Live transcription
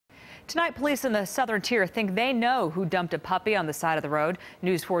Tonight, police in the southern tier think they know who dumped a puppy on the side of the road.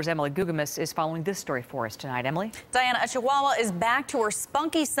 News 4's Emily Gugamis is following this story for us tonight. Emily? Diana, a Chihuahua is back to her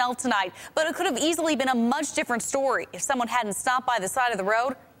spunky cell tonight, but it could have easily been a much different story if someone hadn't stopped by the side of the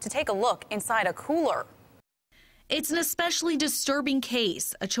road to take a look inside a cooler. It's an especially disturbing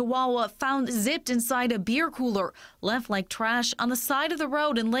case. A Chihuahua found zipped inside a beer cooler, left like trash on the side of the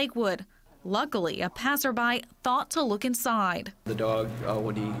road in Lakewood. Luckily, a passerby thought to look inside. The dog,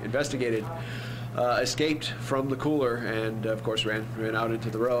 when he investigated, escaped from the cooler and, of course, ran out into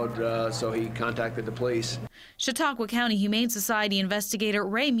the road, so he contacted the police. Chautauqua County Humane Society investigator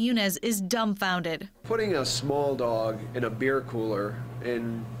Ray Muniz is dumbfounded. Putting a small dog in a beer cooler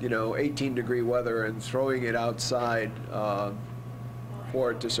in, 18-degree weather and throwing it outside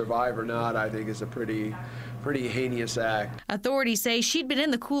for it to survive or not, I think is a pretty heinous act. Authorities say she'd been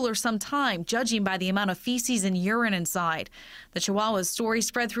in the cooler some time, judging by the amount of feces and urine inside. The Chihuahua's story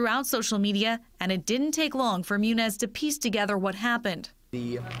spread throughout social media, and it didn't take long for Muniz to piece together what happened.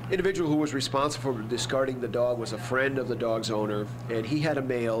 The individual who was responsible for discarding the dog was a friend of the dog's owner, and he had a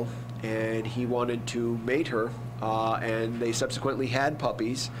male, and he wanted to mate her, and they subsequently had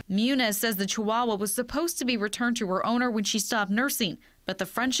puppies. Muniz says the Chihuahua was supposed to be returned to her owner when she stopped nursing, but the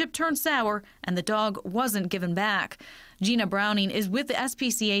friendship turned sour and the dog wasn't given back. Gina Browning is with the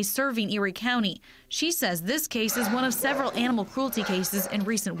SPCA serving Erie County. She says this case is one of several animal cruelty cases in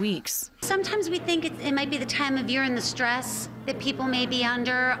recent weeks. Sometimes we think it might be the time of year and the stress that people may be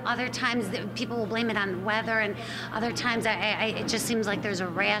under. Other times that people will blame it on the weather, and other times it just seems like there's a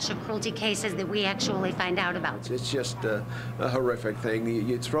rash of cruelty cases that we actually find out about. It's just a horrific thing.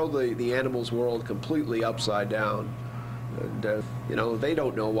 You throw the animals' world completely upside down. And, they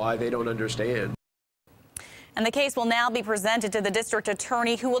don't know why, they don't understand. And the case will now be presented to the district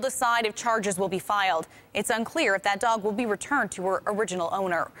attorney, who will decide if charges will be filed. It's unclear if that dog will be returned to her original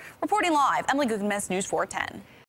owner. Reporting live, Emily Gugamis, News 410.